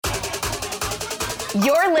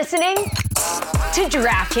You're listening to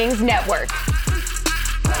DraftKings Network.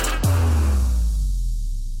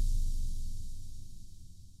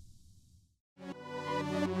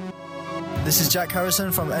 This is Jack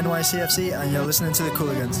Harrison from NYCFC, and you're listening to the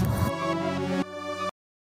Cooligans.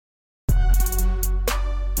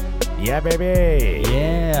 Yeah, baby.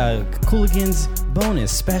 Yeah, Cooligans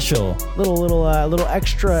bonus special. Little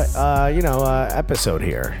extra, episode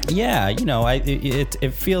here. Yeah,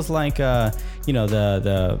 it feels like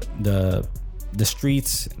the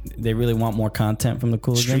streets, they really want more content from the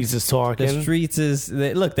Cooligans. Streets is talking. The streets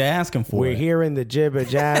they're asking for We're it. hearing the jibber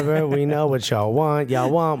jabber. We know what y'all want. Y'all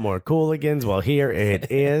want more Cooligans. Well, here it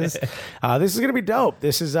is. This is gonna be dope.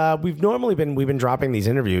 This is we've been dropping these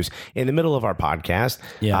interviews in the middle of our podcast,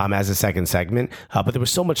 as a second segment. But there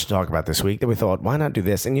was so much to talk about this week that we thought, why not do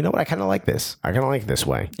this? And you know what? I kind of like this. I kind of like this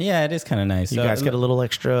way. Yeah, it is kind of nice. You guys get a little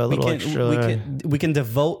extra. We can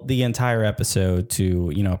devote the entire episode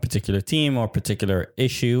to a particular team or particular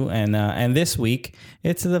issue, and this week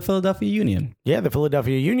it's the Philadelphia Union. Yeah, the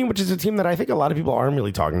Philadelphia Union, which is a team that I think a lot of people aren't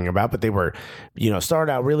really talking about, but they were,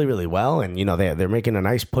 started out really, really well, and they're making a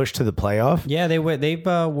nice push to the playoff. Yeah, they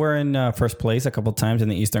were in first place a couple times in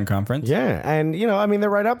the Eastern Conference. Yeah, and they're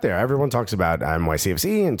right up there. Everyone talks about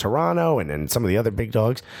NYCFC and Toronto and some of the other big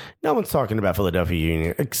dogs. No one's talking about Philadelphia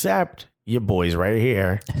Union except your boys right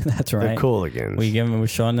here. That's right. The Cooligans. We're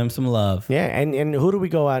showing them some love. Yeah, and who do we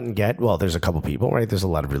go out and get? Well, there's a couple people, right? There's a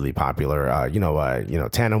lot of really popular,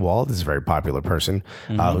 Tana Wall is a very popular person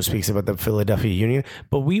who speaks about the Philadelphia Union.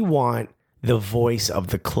 But we want the voice of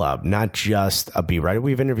the club, not just a beat writer.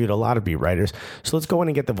 We've interviewed a lot of beat writers. So let's go in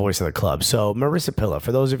and get the voice of the club. So Marisa Pilla,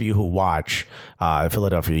 for those of you who watch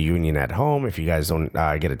Philadelphia Union at home, if you guys don't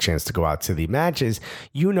get a chance to go out to the matches,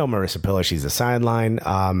 Marisa Pilla. She's a sideline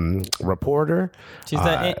reporter. She's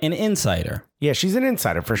an insider. Yeah, she's an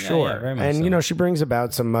insider for sure. Yeah, very much and, so. She brings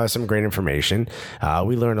about some great information.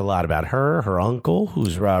 We learned a lot about her uncle,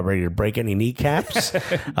 who's ready to break any kneecaps.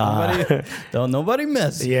 Nobody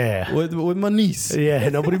mess with my niece. Yeah,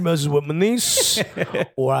 nobody messes with my niece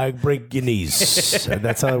or I break your knees.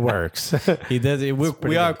 That's how it works. He does it.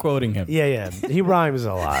 We are quoting him. Yeah. He rhymes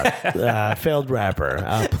a lot. Failed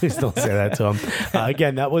rapper. Please don't say that to him.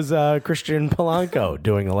 Again, that was Christian Polanco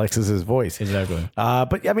doing Alexis's voice. Exactly.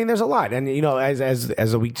 But, there's a lot. And, as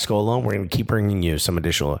the weeks go along, we're going to keep bringing you some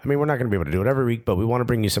additional. We're not going to be able to do it every week, but we want to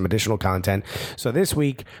bring you some additional content. So this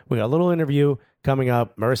week, we got a little interview coming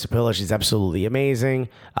up. Marisa Pilla, she's absolutely amazing.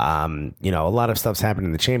 A lot of stuff's happened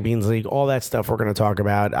in the Champions League. All that stuff we're going to talk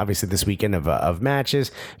about. Obviously, this weekend of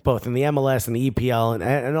matches, both in the MLS and the EPL,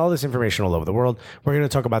 and all this information all over the world. We're going to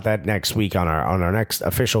talk about that next week on our next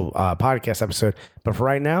official podcast episode. But for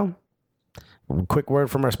right now, quick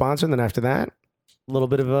word from our sponsor, and then after that, a little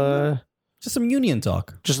bit of just some union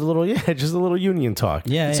talk. Just a little union talk.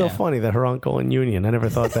 Yeah, it's so funny that her uncle in Union. I never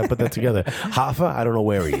thought that, put that together. Hoffa, I don't know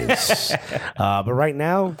where he is. But right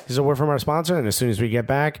now, here's a word from our sponsor, and as soon as we get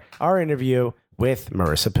back, our interview with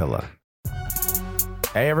Marisa Pilla.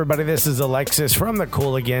 Hey everybody, this is Alexis from the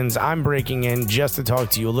Cooligans. I'm breaking in just to talk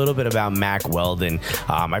to you a little bit about Mack Weldon.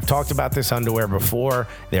 I've talked about this underwear before.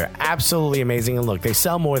 They're absolutely amazing, and look, they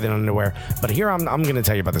sell more than underwear, but here I'm going to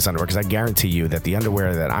tell you about this underwear because I guarantee you that the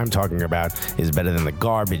underwear that I'm talking about is better than the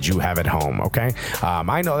garbage you have at home, okay?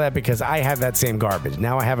 I know that because I have that same garbage.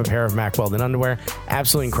 Now I have a pair of Mack Weldon underwear.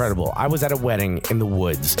 Absolutely incredible. I was at a wedding in the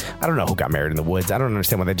woods. I don't know who got married in the woods. I don't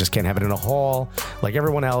understand why they just can't have it in a hall like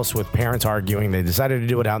everyone else with parents arguing. They decided to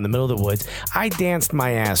do it out in the middle of the woods. I danced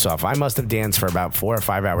my ass off. I must have danced for about 4 or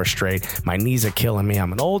 5 hours straight. My knees are killing me.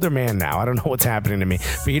 I'm an older man now. I don't know what's happening to me.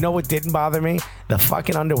 But you know what didn't bother me? The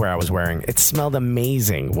fucking underwear I was wearing. It smelled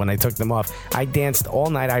amazing when I took them off. I danced all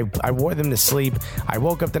night. I wore them to sleep. I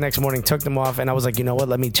woke up the next morning, took them off, and I was like, you know what?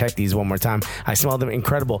 Let me check these one more time. I smelled them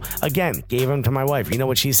incredible. Again, gave them to my wife. You know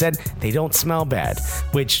what she said? They don't smell bad,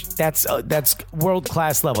 which that's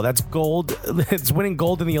world-class level. That's gold. It's winning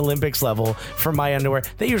gold in the Olympics level for my underwear.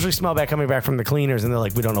 They usually smell bad coming back from the cleaners, and they're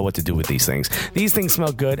like, we don't know what to do with these things. These things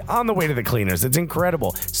smell good on the way to the cleaners. It's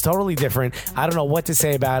incredible. It's totally different. I don't know what to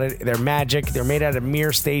say about it. They're magic. They're made out of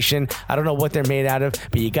Mirror Station. I don't know what they're made out of,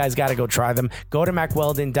 but you guys got to go try them. Go to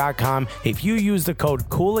MackWeldon.com. If you use the code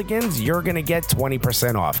Cooligans, you're going to get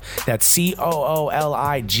 20% off. That's COOLIGANS.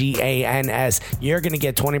 You're going to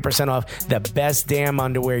get 20% off the best damn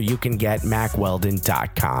underwear you can get.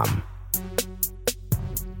 MackWeldon.com.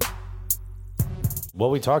 Well,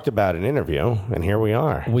 we talked about an interview, and here we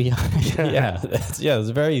are. It's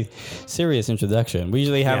a very serious introduction. We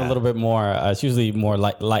usually have a little bit more. It's usually more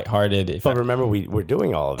lighthearted. But remember, we're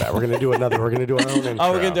doing all of that. We're going to do another. We're going to do our own intro.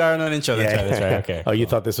 Oh, we're going to do our own intro. That's right. Okay. Oh, you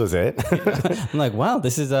thought this was it? I'm like, wow,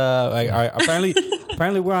 this is apparently.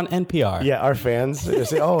 Apparently, we're on NPR. Yeah, our fans they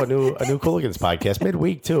say, "Oh, a new Cooligans podcast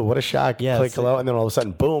midweek too. What a shock!" Yes. Click hello, and then all of a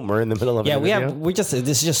sudden, boom, we're in the middle of an interview.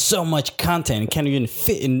 There's just so much content. It can't even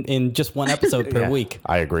fit in just one episode per week.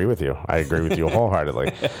 I agree with you.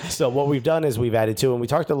 Wholeheartedly. So what we've done is we've added to, and we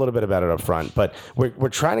talked a little bit about it up front, but we're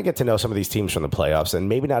trying to get to know some of these teams from the playoffs, and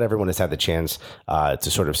maybe not everyone has had the chance to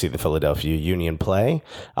sort of see the Philadelphia Union play.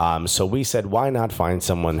 So we said, why not find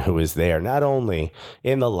someone who is there, not only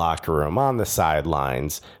in the locker room, on the sidelines,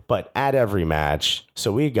 but at every match.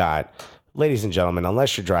 So we got, ladies and gentlemen,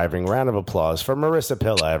 unless you're driving, round of applause for Marisa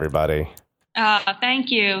Pilla, everybody.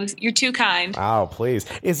 Thank you. You're too kind. Oh, please.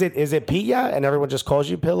 Is it Pilla and everyone just calls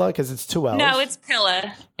you Pilla because it's 2 L's? No, it's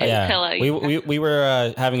Pilla. Pilla. We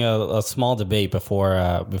were having a small debate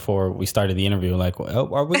before we started the interview. Like, oh,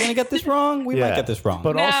 are we going to get this wrong? We might get this wrong.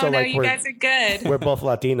 But also, you guys are good. We're both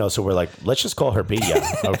Latinos, so we're like, let's just call her Pilla,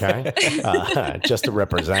 okay? Just to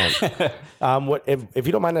represent. What if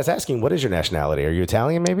you don't mind us asking, what is your nationality? Are you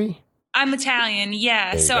Italian, maybe? I'm Italian,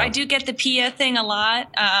 yeah. So I do get the Pia thing a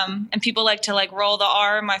lot, and people like to roll the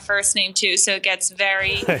R in my first name too, so it gets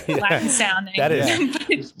very Latin sounding. That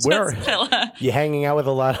is. Where you hanging out with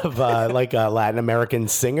a lot of Latin American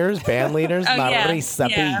singers, band leaders? Marisa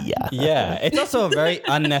Pilla. Yeah, it's also a very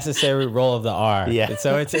unnecessary roll of the R. Yeah.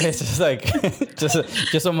 So it's just like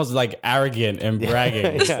just almost like arrogant and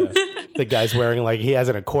bragging. Yeah. The guy's wearing he has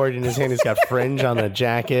an accordion in his hand. He's got fringe on the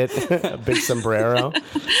jacket, a big sombrero.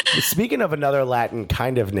 Speaking of another Latin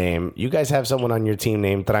kind of name, you guys have someone on your team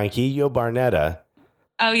named Tranquillo Barnetta.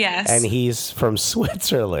 Oh, yes. And he's from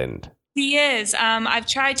Switzerland. He is. I've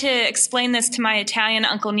tried to explain this to my Italian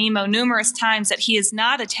Uncle Nemo numerous times that he is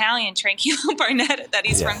not Italian, Tranquillo Barnetta, that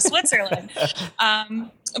he's from Switzerland.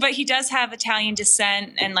 But he does have Italian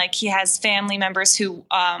descent, and he has family members who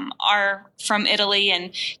are from Italy,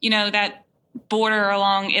 and that border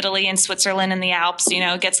along Italy and Switzerland and the Alps,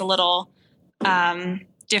 gets a little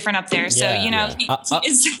different up there. So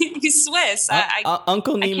he's Swiss.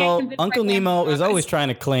 Uncle Nemo is always trying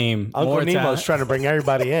to claim. Uncle Nemo's trying to bring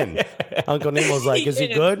everybody in. Uncle Nemo's like, is he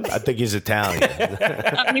good? I think he's Italian.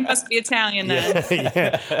 He must be Italian then.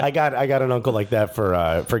 Yeah. I got an uncle like that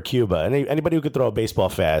for Cuba. Anybody who could throw a baseball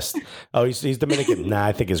fast. Oh, he's Dominican. Nah,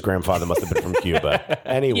 I think his grandfather must have been from Cuba.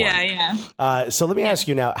 Anyone. Yeah. So let me ask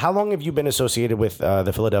you now, how long have you been associated with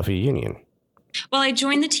the Philadelphia Union? Well, I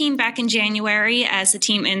joined the team back in January as a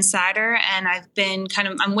team insider, and I've been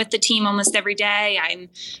I'm with the team almost every day. I'm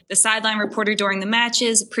the sideline reporter during the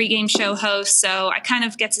matches, a pregame show host, so I kind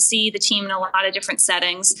of get to see the team in a lot of different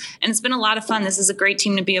settings, and it's been a lot of fun. This is a great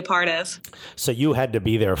team to be a part of. So you had to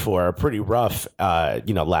be there for a pretty rough,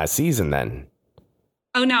 last season then.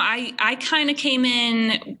 Oh, no, I kind of came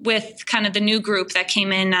in with kind of the new group that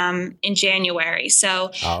came in January.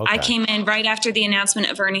 So I came in right after the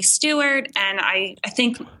announcement of Ernie Stewart. And I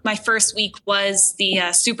think my first week was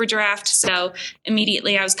the super draft. So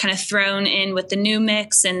immediately I was kind of thrown in with the new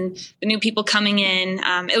mix and the new people coming in.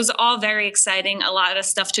 It was all very exciting. A lot of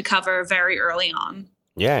stuff to cover very early on.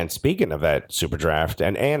 Yeah, and speaking of that super draft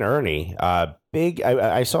and Ernie,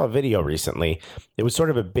 I saw a video recently. It was sort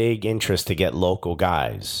of a big interest to get local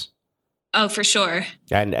guys. Oh, for sure.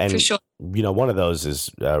 And for sure. One of those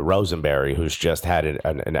is Rosenberry, who's just had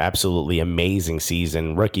an absolutely amazing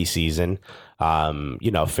season, rookie season.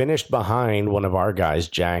 Finished behind one of our guys,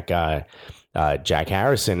 Jack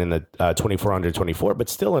Harrison in the 24 under 24, but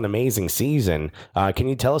still an amazing season. Can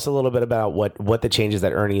you tell us a little bit about what the changes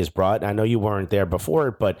that Ernie has brought? I know you weren't there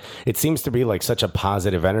before, but it seems to be such a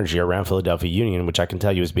positive energy around Philadelphia Union, which I can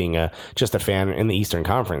tell you as being just a fan in the Eastern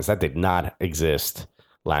Conference. That did not exist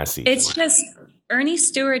last season. It's just Ernie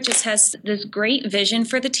Stewart just has this great vision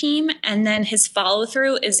for the team, and then his follow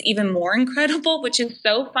through is even more incredible, which is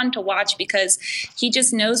so fun to watch because he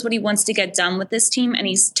just knows what he wants to get done with this team, and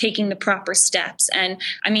he's taking the proper steps. And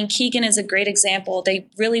Keegan is a great example. They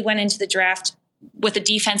really went into the draft with a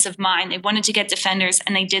defensive mind. They wanted to get defenders,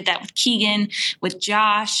 and they did that with Keegan, with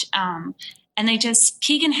Josh, and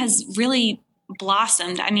Keegan has really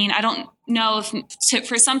blossomed. I don't know if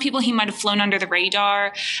for some people he might have flown under the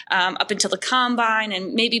radar up until the combine,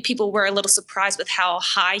 and maybe people were a little surprised with how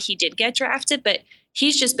high he did get drafted, but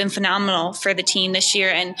he's just been phenomenal for the team this year,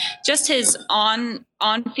 and just his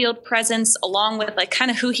on-field presence along with kind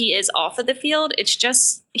of who he is off of the field. It's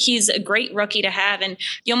just, he's a great rookie to have, and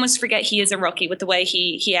you almost forget he is a rookie with the way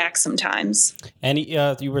he acts sometimes. And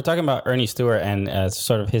you were talking about Ernie Stewart and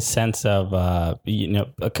sort of his sense of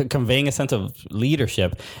conveying a sense of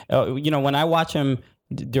leadership. When I watch him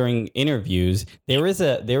during interviews, there is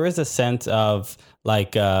a sense of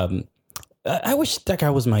I wish that guy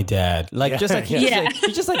was my dad. Like, just like he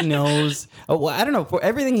just like knows. Well, I don't know. For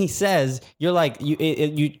everything he says, you're like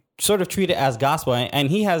you sort of treat it as gospel, and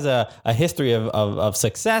he has a history of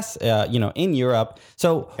success, in Europe.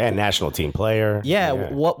 So and national team player.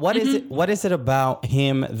 What is it? What is it about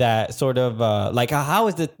him that sort of how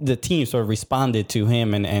is the team sort of responded to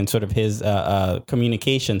him and sort of his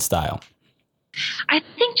communication style? I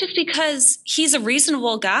think just because he's a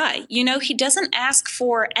reasonable guy, he doesn't ask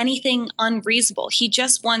for anything unreasonable. He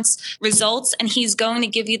just wants results, and he's going to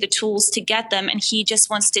give you the tools to get them. And he just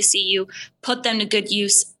wants to see you put them to good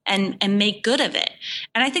use and make good of it.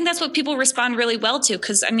 And I think that's what people respond really well to,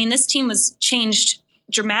 because this team was changed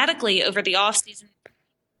dramatically over the offseason.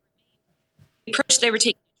 The approach they were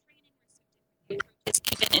taking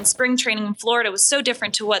in spring training in Florida was so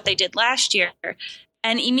different to what they did last year.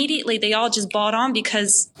 And immediately they all just bought on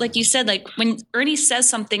because, like you said, like when Ernie says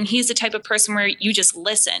something, he's the type of person where you just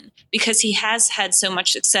listen because he has had so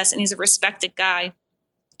much success and he's a respected guy.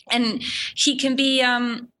 And he can be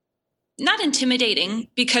not intimidating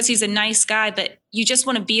because he's a nice guy, but you just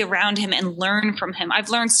want to be around him and learn from him. I've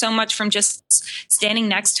learned so much from just standing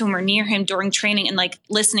next to him or near him during training and like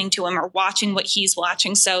listening to him or watching what he's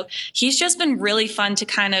watching. So he's just been really fun to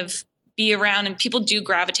kind of be around, and people do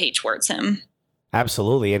gravitate towards him.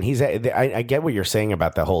 Absolutely. And I get what you're saying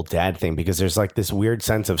about the whole dad thing, because there's like this weird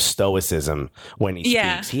sense of stoicism when he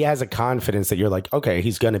speaks. He has a confidence that you're like, okay,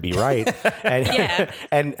 he's going to be right.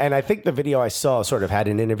 And and I think the video I saw sort of had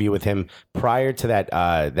an interview with him prior to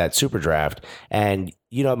that super draft. And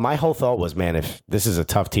my whole thought was, man, if this is a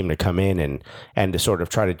tough team to come in and to sort of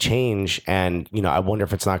try to change, and, I wonder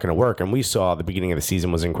if it's not going to work. And we saw the beginning of the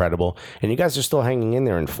season was incredible. And you guys are still hanging in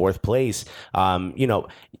there in fourth place.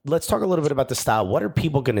 Let's talk a little bit about the style. What are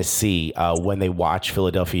people going to see when they watch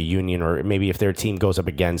Philadelphia Union, or maybe if their team goes up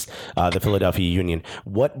against the Philadelphia Union?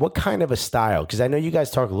 What kind of a style? Because I know you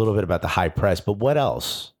guys talk a little bit about the high press, but what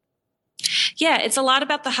else? Yeah, it's a lot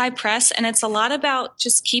about the high press, and it's a lot about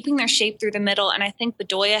just keeping their shape through the middle. And I think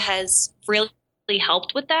Bedoya has really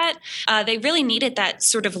helped with that. They really needed that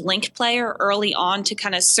sort of link player early on to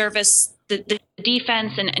kind of service the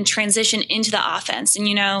defense and transition into the offense. And,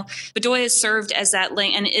 Bedoya has served as that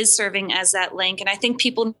link and is serving as that link. And I think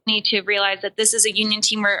people need to realize that this is a Union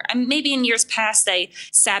team where maybe in years past they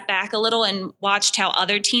sat back a little and watched how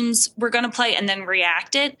other teams were going to play and then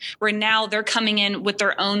reacted, where now they're coming in with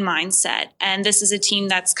their own mindset. And this is a team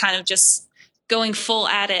that's kind of just going full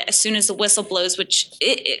at it as soon as the whistle blows, which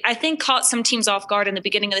I think caught some teams off guard in the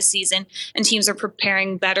beginning of the season, and teams are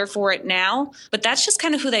preparing better for it now. But that's just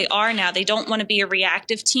kind of who they are now. They don't want to be a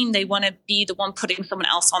reactive team. They want to be the one putting someone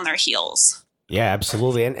else on their heels. Yeah,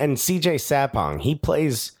 absolutely. And CJ Sapong, he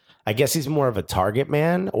plays, I guess he's more of a target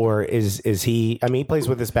man, or is he, he plays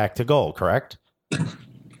with his back to goal, correct?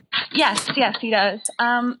 Yes, he does.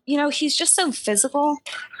 He's just so physical,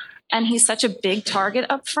 and he's such a big target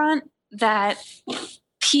up front that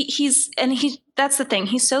that's the thing.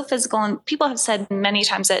 He's so physical, and people have said many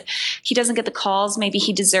times that he doesn't get the calls maybe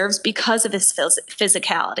he deserves because of his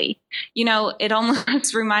physicality. It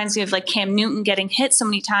almost reminds me of like Cam Newton getting hit so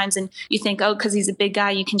many times, and you think, oh, because he's a big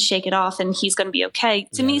guy, you can shake it off and he's going to be okay.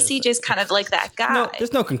 To me, CJ's kind of like that guy. No,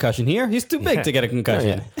 there's no concussion here. He's too big to get a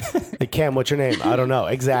concussion. Hey, Cam, what's your name? I don't know.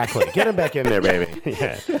 Exactly. Get him back in there, baby.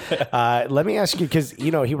 Let me ask you, because,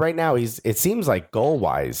 he right now, it seems like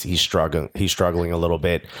goal-wise, he's struggling a little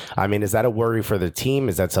bit. Is that a worry for the team?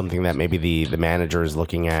 Is that something that maybe the manager is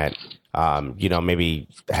looking at? Maybe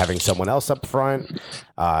having someone else up front,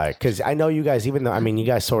 because I know you guys, even though, you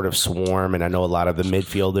guys sort of swarm, and I know a lot of the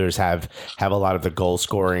midfielders have a lot of the goal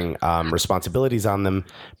scoring responsibilities on them,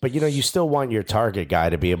 but you still want your target guy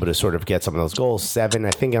to be able to sort of get some of those goals. 7,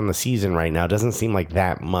 I think, on the season right now doesn't seem like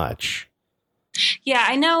that much. Yeah,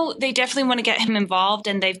 I know they definitely want to get him involved,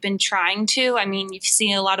 and they've been trying to. You've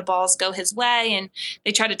seen a lot of balls go his way, and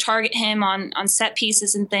they try to target him on set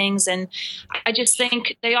pieces and things. And I just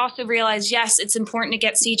think they also realize, yes, it's important to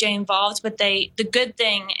get CJ involved, but the good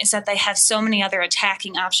thing is that they have so many other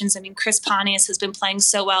attacking options. Chris Pontius has been playing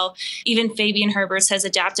so well. Even Fabian Herbers has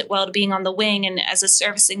adapted well to being on the wing and as a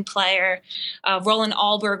servicing player. Roland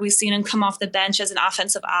Alberg, we've seen him come off the bench as an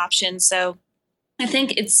offensive option. So I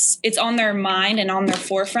think it's on their mind and on their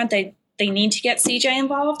forefront. They need to get CJ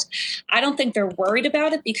involved. I don't think they're worried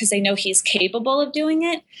about it because they know he's capable of doing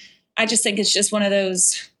it. I just think it's just one of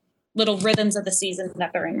those little rhythms of the season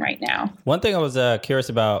that they're in right now. One thing I was curious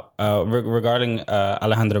about regarding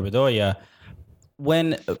Alejandro Bedoya,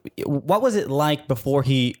 what was it like before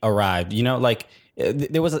he arrived?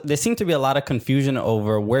 There seemed to be a lot of confusion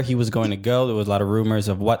over where he was going to go. There was a lot of rumors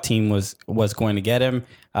of what team was going to get him.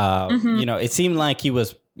 It seemed like he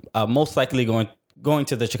was most likely going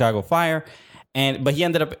to the Chicago Fire. But he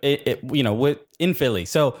ended up, in Philly.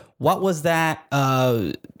 So what was that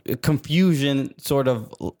confusion sort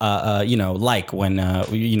of, like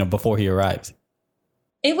when, before he arrives?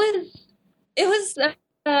 It was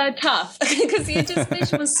tough because the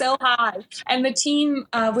anticipation was so high, and the team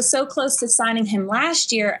was so close to signing him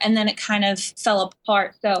last year, and then it kind of fell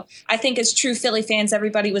apart. So I think as true Philly fans,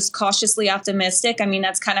 everybody was cautiously optimistic. I mean,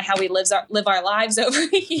 that's kind of how we live our lives over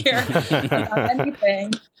here about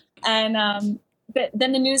anything. And but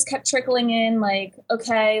then the news kept trickling in, like,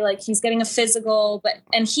 okay, like he's getting a physical,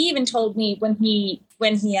 and he even told me when he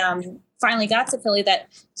finally got to Philly that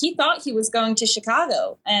he thought he was going to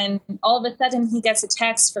Chicago, and all of a sudden he gets a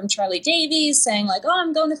text from Charlie Davies saying like, "Oh,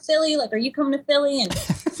 I'm going to Philly. Like, are you coming to Philly?" And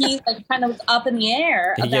he like kind of was up in the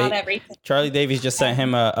air about everything. Charlie Davies just sent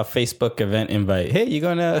him a Facebook event invite. Hey, you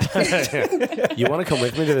gonna? You want to come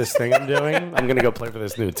with me to this thing I'm doing? I'm gonna go play for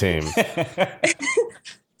this new team.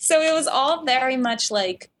 So it was all very much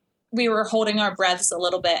like we were holding our breaths a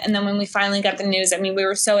little bit, and then when we finally got the news, I mean, we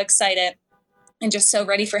were so excited and just so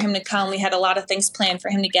ready for him to come. We had a lot of things planned for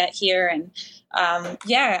him to get here. And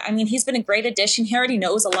I mean, he's been a great addition. He already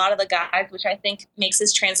knows a lot of the guys, which I think makes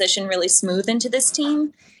his transition really smooth into this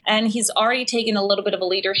team. And he's already taken a little bit of a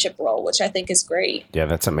leadership role, which I think is great. Yeah,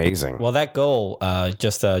 that's amazing. Well, that goal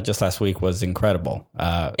just last week was incredible.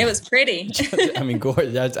 It was pretty. I mean,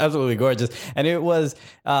 gorgeous. That's absolutely gorgeous. And it was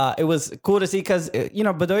cool to see because,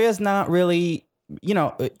 Bedoya's not really,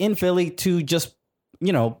 in Philly to just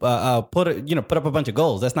put up a bunch of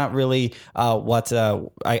goals. That's not really what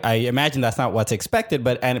I imagine. That's not what's expected.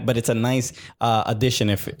 But it's a nice addition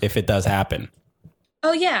if it does happen.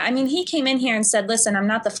 Oh yeah, I mean, he came in here and said, "Listen, I'm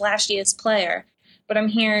not the flashiest player, but I'm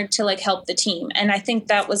here to like help the team." And I think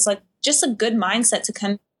that was like just a good mindset to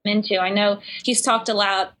come into. I know he's talked a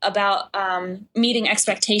lot about meeting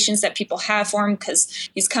expectations that people have for him because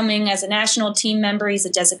he's coming as a national team member. He's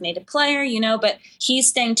a designated player, but he's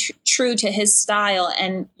staying true to his style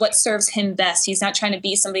and what serves him best. He's not trying to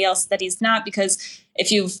be somebody else that he's not, because if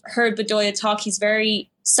you've heard Bedoya talk, he's very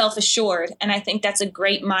self-assured. And I think that's a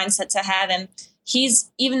great mindset to have. And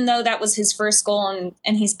even though that was his first goal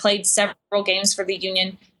and he's played several games for the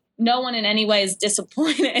Union, no one in any way is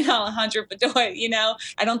disappointed in Alejandro Bedoya.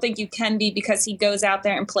 I don't think you can be, because he goes out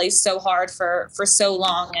there and plays so hard for so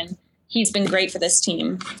long, and he's been great for this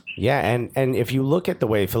team. Yeah, and if you look at the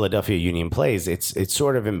way Philadelphia Union plays, it's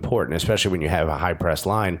sort of important, especially when you have a high press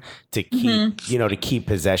line, to keep to keep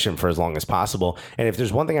possession for as long as possible. And if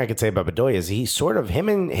there's one thing I could say about Bedoya, is he sort of him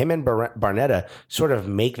and Barnetta sort of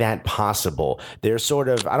make that possible. They're sort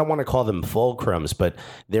of, I don't want to call them fulcrums, but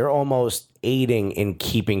they're almost aiding in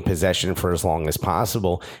keeping possession for as long as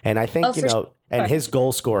possible. And I think and his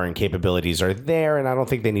goal scoring capabilities are there, and I don't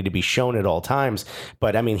think they need to be shown at all times.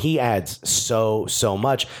 But I mean, he adds so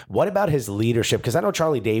much. What about his leadership? Because I know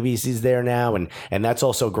Charlie Davies is there now, and that's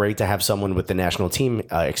also great to have someone with the national team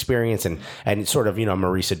experience, and sort of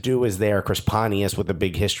Marisa Du is there, Chris Pontius with a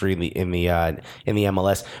big history in the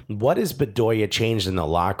MLS. What has Bedoya changed in the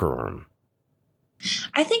locker room?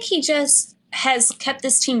 I think he just has kept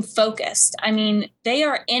this team focused. I mean, they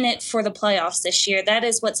are in it for the playoffs this year. That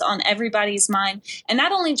is what's on everybody's mind. And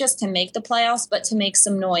not only just to make the playoffs, but to make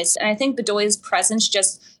some noise. And I think Bedoya's presence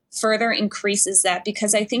just further increases that,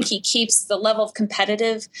 because I think he keeps the level of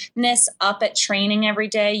competitiveness up at training every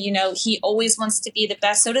day. He always wants to be the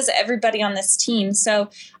best. So does everybody on this team. So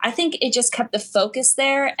I think it just kept the focus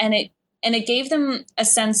there, and it gave them a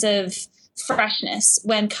sense of freshness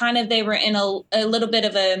when kind of they were in a little bit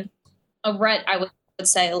of a rut, I would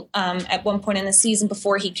say, at one point in the season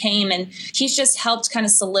before he came. And he's just helped kind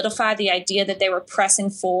of solidify the idea that they were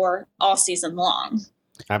pressing for all season long.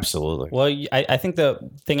 Absolutely. Well, I think the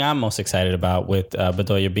thing I'm most excited about with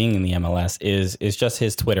Bedoya being in the MLS is just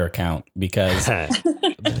his Twitter account, because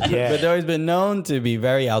Bedoya's been known to be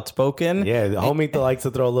very outspoken. Yeah, the homie likes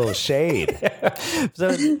to throw a little shade.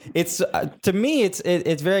 So it's to me,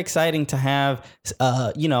 it's very exciting to have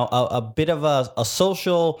a bit of a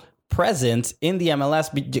social presence in the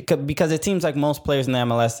MLS, because it seems like most players in the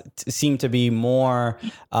MLS seem to be more,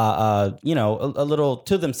 a little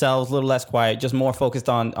to themselves, a little less quiet, just more focused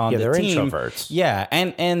on the they're team. Introverts. Yeah,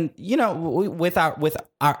 and with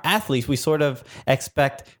our athletes, we sort of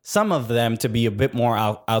expect some of them to be a bit more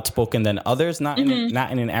outspoken than others, not in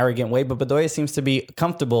an arrogant way. But Bedoya seems to be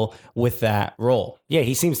comfortable with that role. Yeah,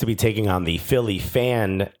 he seems to be taking on the Philly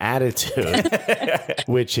fan attitude,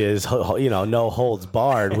 which is no holds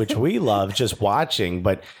barred, which we love just watching.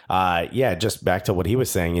 But just back to what he was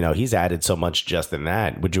saying, he's added so much just in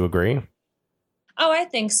that. Would you agree? Oh, I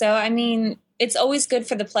think so. I mean, it's always good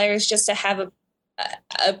for the players just to have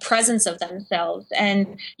a presence of themselves.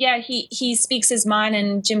 And yeah, he speaks his mind,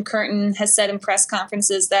 and Jim Curtin has said in press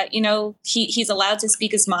conferences that, he's allowed to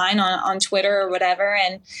speak his mind on Twitter or whatever.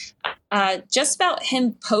 And just about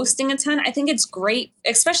him posting a ton, I think it's great,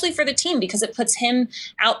 especially for the team, because it puts him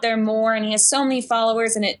out there more, and he has so many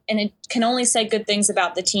followers, and it can only say good things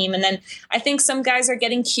about the team. And then I think some guys are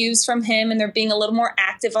getting cues from him, and they're being a little more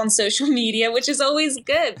active on social media, which is always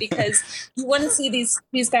good, because you want to see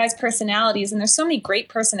these guys' personalities, and there's so many great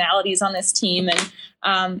personalities on this team. And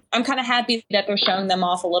I'm kind of happy that they're showing them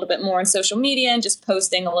off a little bit more on social media and just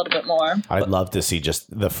posting a little bit more. I'd love to see just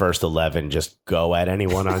the first 11 just go at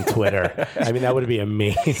anyone on Twitter. I mean, that would be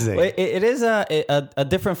amazing. It is a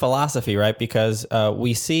different philosophy, right? Because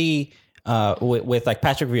we see with like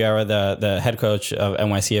Patrick Vieira, the head coach of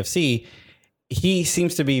NYCFC, he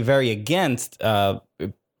seems to be very against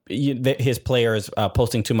his players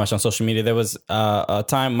posting too much on social media. There was a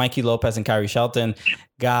time Mikey Lopez and Kyrie Shelton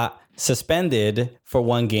got suspended for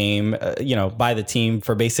one game, by the team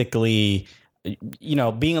for basically,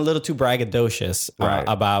 being a little too braggadocious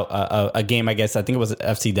about a game. I guess I think it was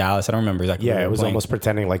FC Dallas. I don't remember exactly. Yeah, it was almost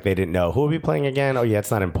pretending like they didn't know who would be playing again. Oh yeah,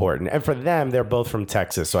 it's not important. And for them, they're both from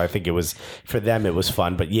Texas, so I think it was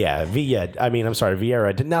fun. But yeah,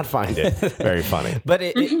 Vieira did not find it very funny. But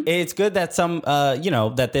it's good that some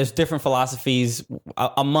that there's different philosophies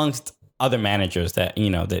amongst other managers, that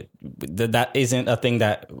that isn't a thing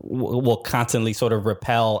that will constantly sort of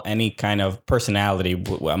repel any kind of personality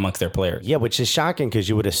amongst their players. Yeah, which is shocking, because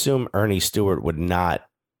you would assume Ernie Stewart would not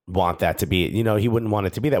want that to be, he wouldn't want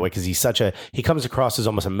it to be that way, because he comes across as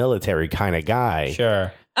almost a military kind of guy.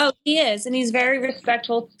 Sure. Oh, he is. And he's very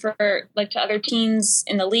respectful to other teams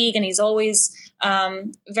in the league. And he's always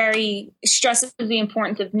very stresses the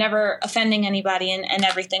importance of never offending anybody and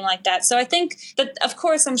everything like that. So I think that, of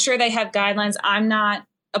course, I'm sure they have guidelines. I'm not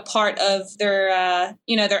a part of their,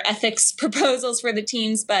 their ethics proposals for the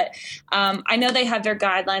teams, but I know they have their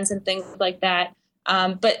guidelines and things like that.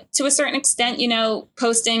 But to a certain extent,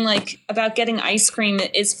 posting about getting ice cream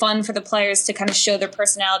is fun for the players to kind of show their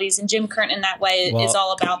personalities. And Jim Curtin in that way is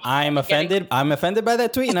all about. I'm offended by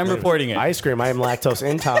that tweet, and I'm reporting it. Ice cream. I am lactose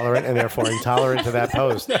intolerant, and therefore intolerant to that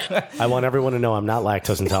post. I want everyone to know I'm not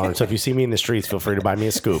lactose intolerant. So if you see me in the streets, feel free to buy me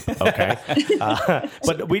a scoop. Okay.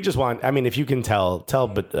 But we just want. I mean, if you can tell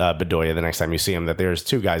Bedoya the next time you see him that there's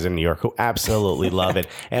two guys in New York who absolutely love it,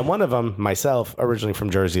 and one of them, myself, originally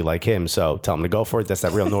from Jersey, like him. So tell him to go for it. That's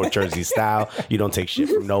that real North Jersey style. You don't take shit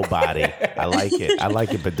from nobody. I like it,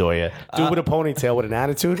 Bedoya. Dude with a ponytail with an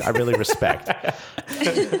attitude, I really respect.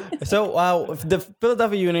 So the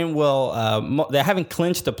Philadelphia Union they haven't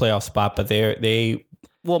clinched the playoff spot, but they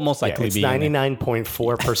will most likely it's be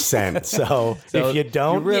 99.4%. So if you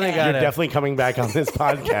don't, you're definitely coming back on this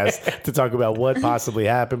podcast to talk about what possibly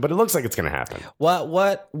happened. But it looks like it's going to happen.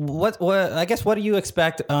 What? I guess what do you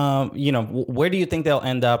expect? Where do you think they'll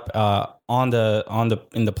end up in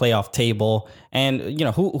the playoff table? And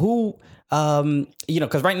who?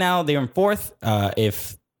 Because right now they're in fourth.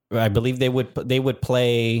 If I believe they would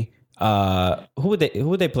play. Who would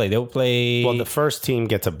they play? They would play. Well, the first team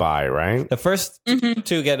gets a bye, right? The first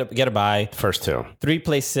two get a bye. First two. 3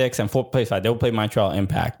 plays 6 and 4 plays 5. They will play Montreal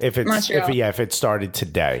Impact. If it started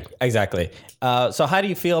today. Exactly. So how do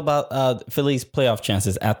you feel about Philly's playoff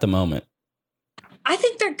chances at the moment? I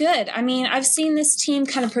think they're good. I mean, I've seen this team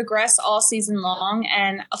kind of progress all season long.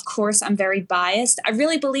 And of course, I'm very biased. I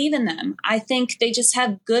really believe in them. I think they just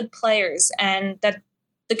have good players, and that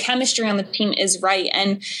the chemistry on the team is right.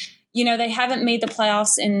 And they haven't made the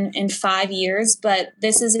playoffs in 5 years, but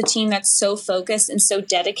this is a team that's so focused and so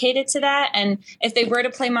dedicated to that. And if they were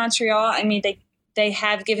to play Montreal, I mean, they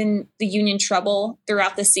have given the Union trouble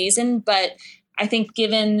throughout the season, but I think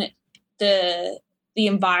given the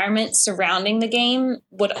environment surrounding the game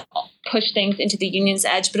would push things into the Union's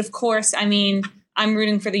edge. But of course, I mean, I'm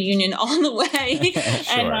rooting for the Union all the way.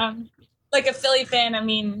 Sure. And like a Philly fan, I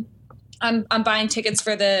mean, I'm buying tickets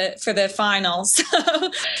for the finals. So,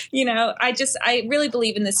 I really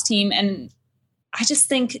believe in this team, and I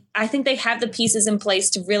think they have the pieces in place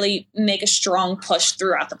to really make a strong push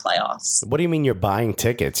throughout the playoffs. What do you mean you're buying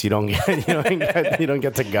tickets? You don't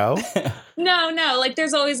get to go? No. Like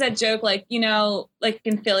there's always that joke, like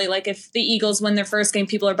in Philly, like if the Eagles win their first game,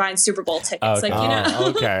 people are buying Super Bowl tickets. Okay.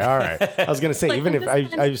 Okay, all right. I was gonna say, even if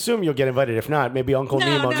I assume you'll get invited. If not, maybe Uncle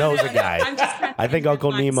Nemo knows a guy. I think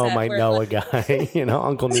Uncle Nemo might know a guy.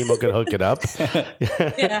 Uncle Nemo could hook it up.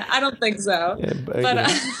 Yeah, I don't think so. Yeah,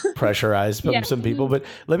 but pressurized from some people. But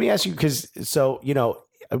let me ask you, because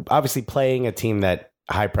obviously playing a team that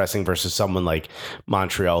high pressing versus someone like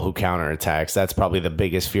Montreal who counterattacks. That's probably the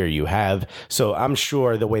biggest fear you have. So I'm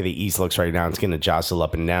sure the way the East looks right now, it's going to jostle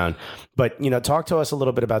up and down. But, talk to us a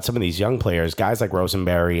little bit about some of these young players, guys like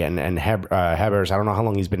Rosenberry and Hebers. I don't know how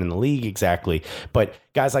long he's been in the league exactly, but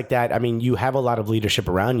guys like that, I mean, you have a lot of leadership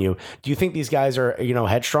around you. Do you think these guys are,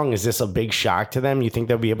 headstrong? Is this a big shock to them? You think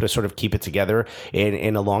they'll be able to sort of keep it together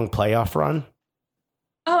in a long playoff run?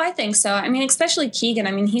 Oh, I think so. I mean, especially Keegan.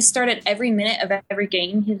 I mean, he started every minute of every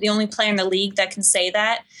game. He's the only player in the league that can say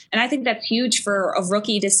that. And I think that's huge for a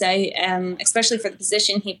rookie to say, especially for the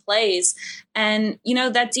position he plays. And,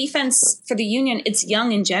 that defense for the Union, it's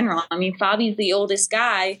young in general. I mean, Fabi's the oldest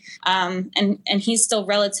guy, and he's still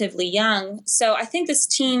relatively young. So I think this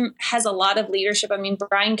team has a lot of leadership. I mean,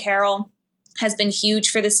 Brian Carroll has been huge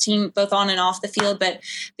for this team, both on and off the field. But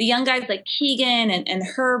the young guys like Keegan and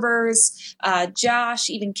Herbers, Josh,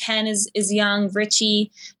 even Ken is young,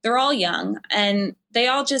 Richie, they're all young. And they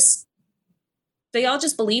all just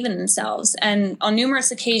believe in themselves. And on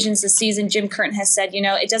numerous occasions this season, Jim Curtin has said,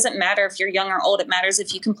 it doesn't matter if you're young or old, it matters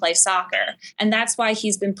if you can play soccer. And that's why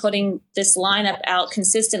he's been putting this lineup out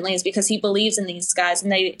consistently, is because he believes in these guys.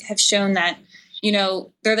 And they have shown that,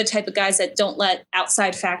 they're the type of guys that don't let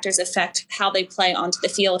outside factors affect how they play onto the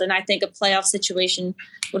field. And I think a playoff situation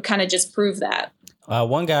would kind of just prove that.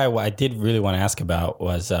 One guy I did really want to ask about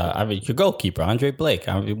was your goalkeeper, Andre Blake,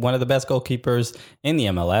 one of the best goalkeepers in the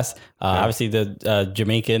MLS. Obviously, the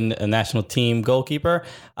Jamaican national team goalkeeper.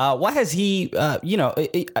 Why has he,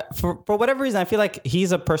 for whatever reason, I feel like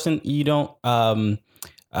he's a person you don't.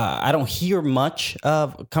 I don't hear much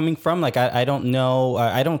of coming from. Like, I don't know.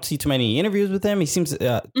 I don't see too many interviews with him. He seems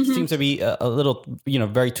to be a little,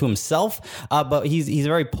 very to himself. But he's a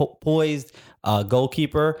very poised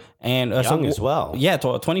goalkeeper, and young as well. Yeah,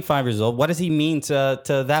 25 years old. What does he mean to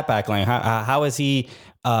that back line? How is he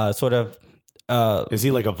sort of? Is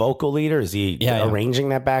he like a vocal leader? Is he arranging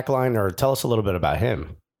that back line? Or tell us a little bit about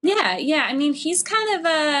him. Yeah. I mean, he's kind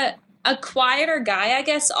of a quieter guy, I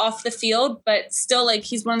guess, off the field, but still, like,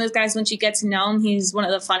 he's one of those guys, once you get to know him, he's one of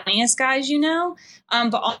the funniest guys,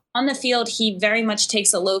 but on the field, he very much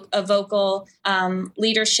takes a vocal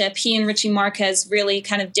leadership. He and Richie Marquez really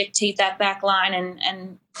kind of dictate that back line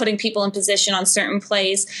and putting people in position on certain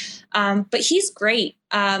plays. But he's great.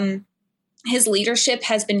 His leadership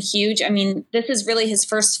has been huge. I mean, this is really his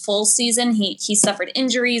first full season. He suffered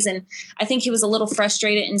injuries, and I think he was a little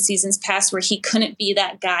frustrated in seasons past where he couldn't be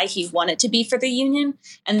that guy he wanted to be for the Union.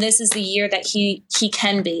 And this is the year that he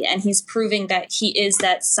can be, and he's proving that he is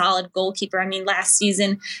that solid goalkeeper. I mean, last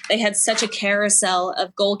season they had such a carousel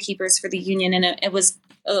of goalkeepers for the Union, and it was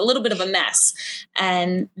a little bit of a mess.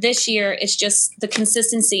 And this year, it's just the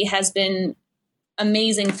consistency has been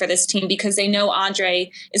amazing for this team because they know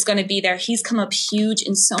Andre is going to be there. He's come up huge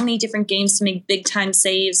in so many different games to make big time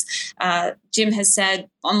saves. Jim has said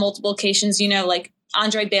on multiple occasions, like,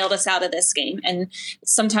 Andre bailed us out of this game. And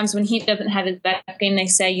sometimes when he doesn't have his best game, they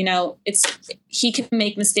say, he can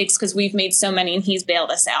make mistakes because we've made so many and he's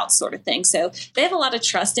bailed us out, sort of thing. So they have a lot of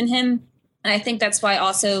trust in him. And I think that's why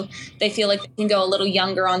also they feel like they can go a little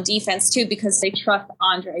younger on defense too, because they trust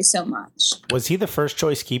Andre so much. Was he the first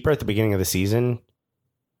choice keeper at the beginning of the season?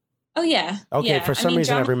 Oh, yeah. Okay, yeah. for some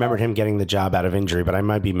reason I remembered him getting the job out of injury, but I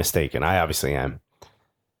might be mistaken. I obviously am.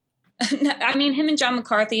 I mean, him and John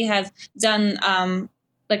McCarthy have done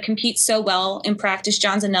compete so well in practice.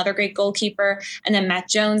 John's another great goalkeeper. And then Matt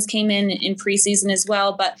Jones came in preseason as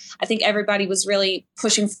well. But I think everybody was really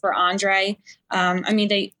pushing for Andre.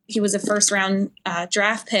 He was a first round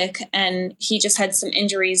draft pick, and he just had some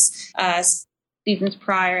injuries seasons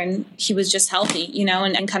prior, and he was just healthy,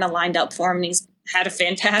 and kind of lined up for him. And he's had a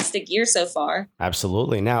fantastic year so far.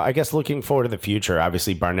 Absolutely. Now, I guess looking forward to the future,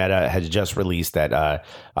 obviously Barnetta has just released that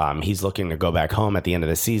he's looking to go back home at the end of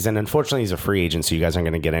the season. Unfortunately, he's a free agent, so you guys aren't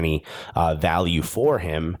going to get any value for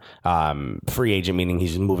him. Free agent meaning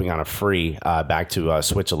he's moving on a free back to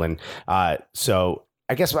Switzerland. So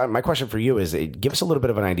I guess my question for you is, give us a little bit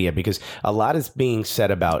of an idea, because a lot is being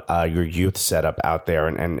said about your youth setup out there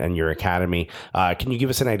and your academy. Can you give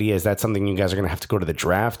us an idea? Is that something you guys are going to have to go to the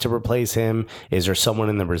draft to replace him? Is there someone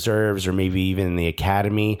in the reserves or maybe even in the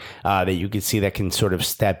academy that you could see that can sort of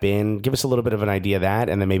step in? Give us a little bit of an idea of that,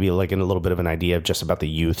 and then maybe like a little bit of an idea of just about the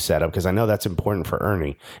youth setup, because I know that's important for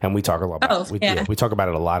Ernie, and we talk a lot about we talk about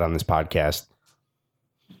it a lot on this podcast.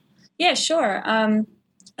 Yeah, sure.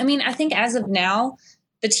 I think as of now,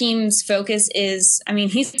 the team's focus is,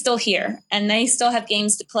 he's still here and they still have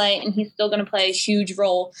games to play, and he's still going to play a huge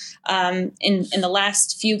role in the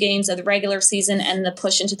last few games of the regular season and the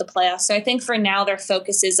push into the playoffs. So I think for now their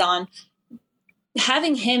focus is on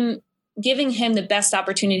having him giving him the best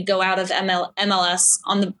opportunity to go out of MLS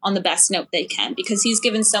on the best note they can, because he's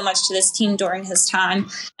given so much to this team during his time.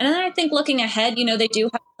 And then I think looking ahead, they do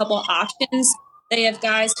have a couple options. They have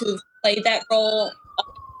guys who've played that role.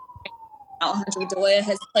 Alejandro Bedoya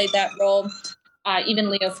has played that role. Even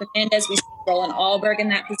Leo Fernandez, we see Roland Alberg in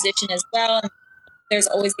that position as well. And there's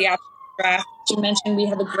always the option to draft. As you mentioned, we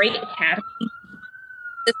have a great academy.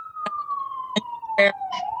 Where,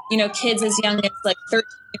 kids as young as like 13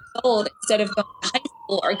 years old, instead of going to high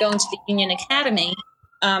school, are going to the Union Academy,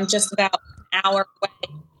 just about an hour away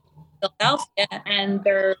from Philadelphia, and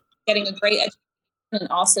they're getting a great education and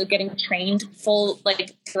also getting trained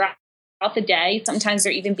throughout the day. Sometimes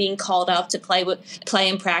they're even being called up to play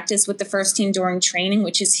and practice with the first team during training,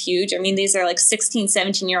 which is huge. I mean, these are like 16,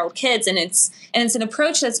 17-year-old kids, and it's an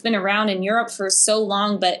approach that's been around in Europe for so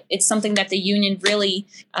long, but it's something that the Union really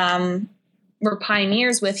were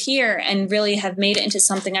pioneers with here and really have made it into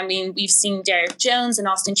something. I mean, we've seen Derek Jones and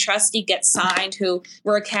Austin Trusty get signed, who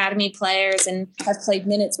were academy players and have played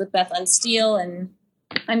minutes with Bethlehem Steel. And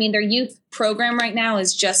I mean, their youth program right now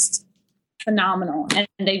is just phenomenal, and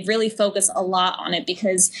they really focus a lot on it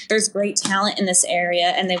because there's great talent in this area,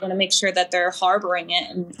 and they want to make sure that they're harboring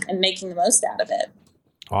it and making the most out of it.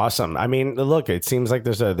 Awesome. I mean, look, it seems like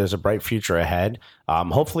there's a bright future ahead.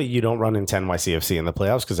 Hopefully you don't run into NYCFC in the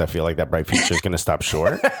playoffs, because I feel like that bright future is going to stop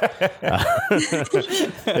short.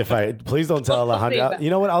 Please don't tell Alejandro. You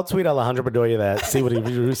know what? I'll tweet Alejandro Bedoya that. See what he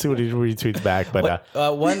retweets back. But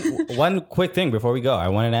one quick thing before we go, I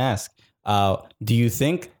wanted to ask: do you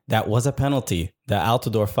think that was a penalty, the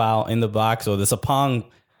Altidore foul in the box, or the Sapong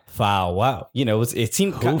foul? Wow, it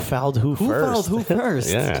seemed who fouled who first? Who fouled who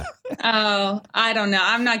first? Yeah. Oh, I don't know.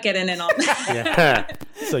 I'm not getting in on that. Yeah.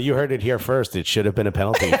 So you heard it here first. It should have been a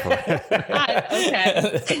penalty. Okay.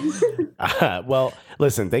 Well,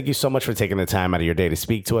 listen, thank you so much for taking the time out of your day to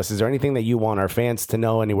speak to us. Is there anything that you want our fans to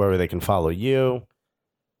know, anywhere where they can follow you?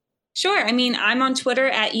 Sure. I mean, I'm on Twitter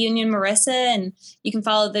at Union Marisa, and you can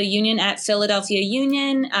follow the Union at Philadelphia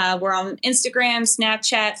Union. We're on Instagram,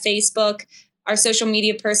 Snapchat, Facebook. Our social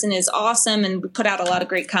media person is awesome, and we put out a lot of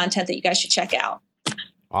great content that you guys should check out.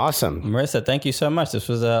 Awesome. Marisa, thank you so much. This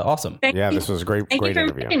was awesome. This was a great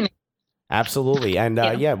interview. Absolutely. And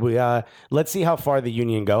we let's see how far the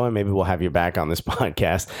Union go, and maybe we'll have you back on this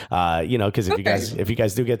podcast. Because if you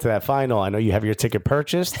guys do get to that final, I know you have your ticket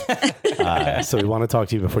purchased. So we want to talk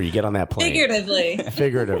to you before you get on that plane.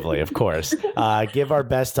 Figuratively, of course. Give our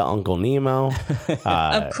best to Uncle Nemo.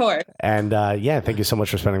 Of course. And thank you so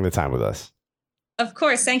much for spending the time with us. Of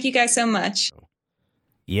course. Thank you guys so much.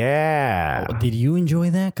 Yeah. Did you enjoy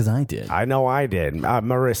that? Because I did. I know I did.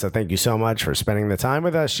 Marisa, thank you so much for spending the time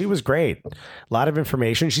with us. She was great. A lot of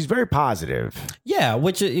information. She's very positive. Yeah,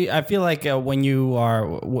 which I feel like when you are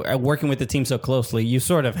working with the team so closely, you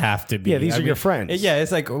sort of have to be. Yeah, these are your friends. Yeah,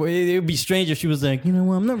 it's like, it would be strange if she was like,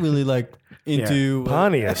 I'm not really like into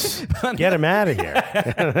Pontius. Get him out of here.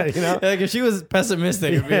 Like if she was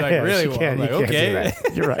pessimistic, it'd be like, really? Okay.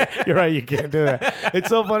 You're right. You can't do that. It's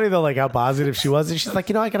so funny though, like how positive she was, and she's like,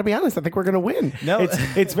 I gotta be honest, I think we're gonna win. No,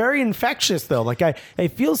 it's very infectious though. Like it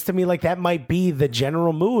feels to me like that might be the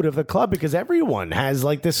general mood of the club, because everyone has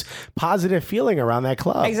like this positive feeling around that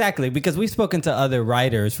club. Exactly, because we've spoken to other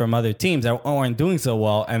writers from other teams that aren't doing so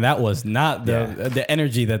well, and that was not the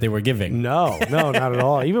energy that they were giving. No, not at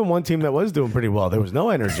all. Even one team that was doing pretty well, there was no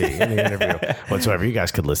energy in the interview whatsoever. You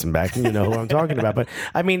guys could listen back and you know who I'm talking about. But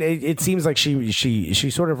I mean, it seems like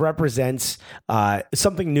she sort of represents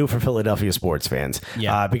something new for Philadelphia sports fans.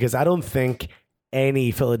 Yeah. Because I don't think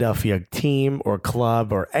any Philadelphia team or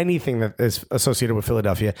club or anything that is associated with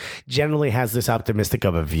Philadelphia generally has this optimistic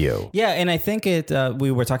of a view. Yeah, and I think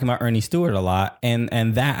we were talking about Ernie Stewart a lot,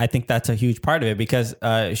 and that I think that's a huge part of it, because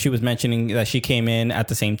she was mentioning that she came in at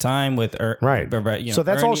the same time with right. So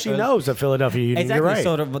that's Ernie, all she knows of Philadelphia Union. Exactly. You're right.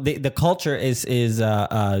 Sort of the culture is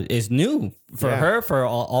new for her, for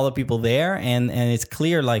all the people there, and it's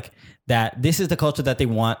clear like that this is the culture that they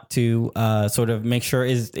want to sort of make sure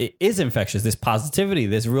is infectious. This positivity,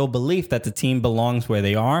 this real belief that the team belongs where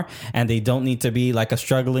they are, and they don't need to be like a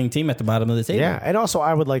struggling team at the bottom of the table. Yeah, and also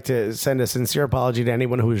I would like to send a sincere apology to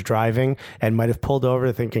anyone who was driving and might have pulled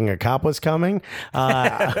over thinking a cop was coming.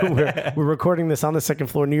 We're recording this on the second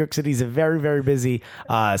floor. New York City is a very, very busy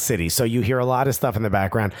city, so you hear a lot of stuff in the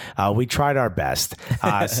background. We tried our best,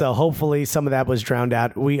 so hopefully some of that was drowned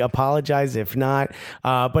out. We apologize if not,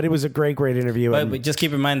 but it was a great great interview. But just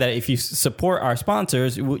keep in mind that if you support our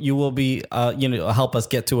sponsors, you will be, help us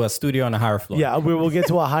get to a studio on a higher floor. Yeah, we will get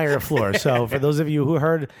to a higher floor. So for those of you who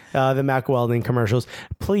heard the Mack Welding commercials,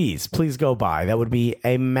 please go by. That would be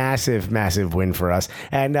a massive, massive win for us.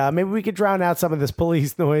 And maybe we could drown out some of this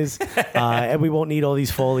police noise, and we won't need all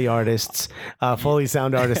these Foley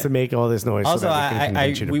sound artists to make all this noise. Also,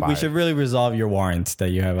 so we should really resolve your warrants that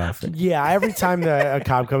you have out there. Yeah, every time a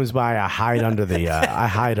cop comes by, I hide under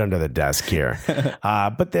the desk here.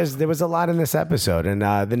 But there was a lot in this episode, and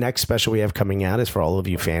the next special we have coming out is for all of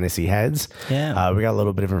you fantasy heads. Yeah, we got a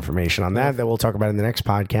little bit of information on that we'll talk about in the next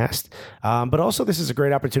podcast. But also, this is a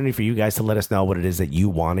great opportunity for you guys to let us know what it is that you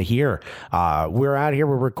want to hear. We're out here,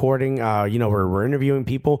 we're recording, we're interviewing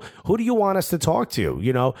people. Who do you want us to talk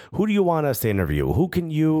to? Who do you want us to interview?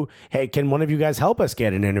 Can one of you guys help us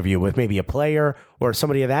get an interview with maybe a player or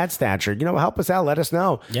somebody of that stature? Help us out. Let us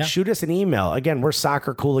know. Yeah. Shoot us an email. Again, we're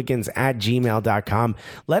soccercooligans@gmail.com.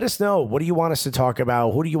 Let us know. What do you want us to talk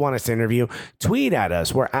about? Who do you want us to interview? Tweet at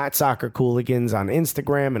us. We're at soccercooligans on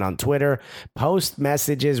Instagram and on Twitter. Post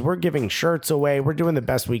messages. We're giving shirts away. We're doing the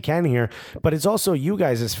best we can here. But it's also you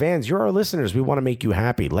guys as fans. You're our listeners. We want to make you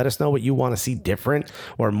happy. Let us know what you want to see different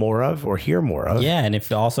or more of or hear more of. Yeah, and if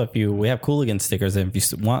we have Cooligans stickers, and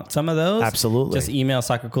if you want some of those, absolutely, just email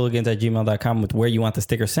soccercooligans@gmail.com with where you want the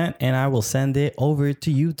sticker sent, and I will send it over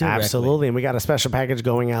to you directly. Absolutely. And we got a special package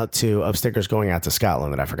of stickers going out to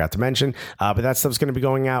Scotland that I forgot to mention. But that stuff's going to be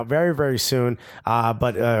going out very, very soon.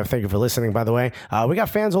 But thank you for listening, by the way. We got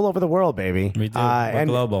fans all over the world, baby. We do. We're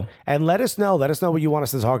global. And let us know what you want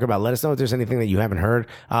us to talk about. Let us know if there's anything that you haven't heard.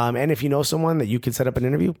 And if you know someone that you can set up an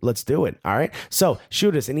interview, let's do it. All right. So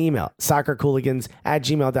shoot us an email,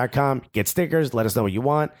 soccercooligans@gmail.com. Get stickers. Let us know what you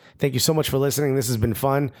want. Thank you so much for listening. This has been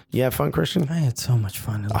fun. You have fun, Christian? I had so much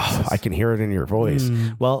fun. I can hear it in your voice.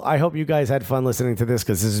 Well, I hope you guys had fun listening to this,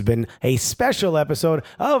 because this has been a special episode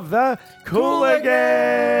of the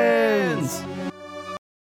Cooligans.